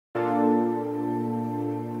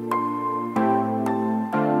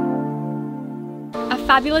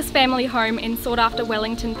fabulous family home in sought-after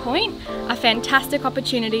Wellington Point, a fantastic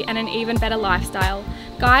opportunity and an even better lifestyle.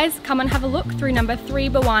 Guys, come and have a look through number 3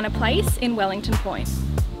 Burwana Place in Wellington Point.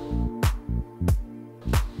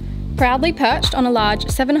 Proudly perched on a large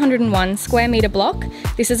 701 square metre block,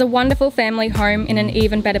 this is a wonderful family home in an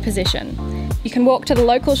even better position. You can walk to the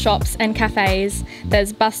local shops and cafes,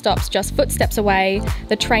 there's bus stops just footsteps away,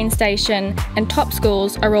 the train station and top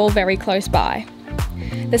schools are all very close by.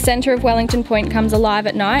 The centre of Wellington Point comes alive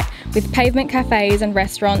at night with pavement cafes and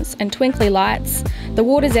restaurants and twinkly lights. The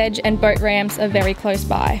water's edge and boat ramps are very close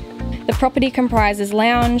by. The property comprises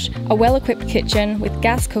lounge, a well-equipped kitchen with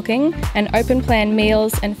gas cooking, an open-plan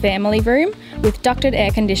meals and family room with ducted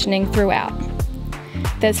air conditioning throughout.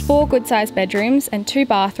 There's 4 good-sized bedrooms and 2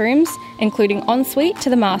 bathrooms, including ensuite to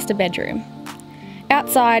the master bedroom.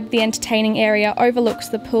 Outside, the entertaining area overlooks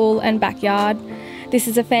the pool and backyard. This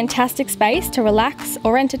is a fantastic space to relax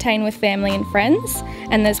or entertain with family and friends,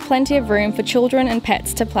 and there's plenty of room for children and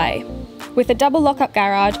pets to play. With a double lock-up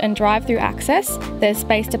garage and drive-through access, there's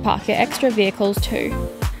space to park your extra vehicles too.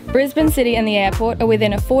 Brisbane City and the airport are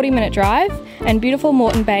within a 40-minute drive, and beautiful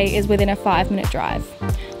Moreton Bay is within a 5-minute drive.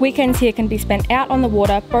 Weekends here can be spent out on the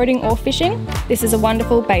water, boating or fishing. This is a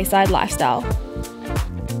wonderful bayside lifestyle.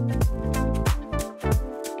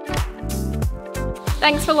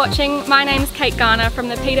 Thanks for watching. My name's Kate Garner from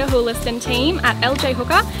the Peter Houliston team at LJ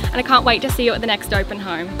Hooker, and I can't wait to see you at the next open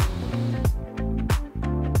home.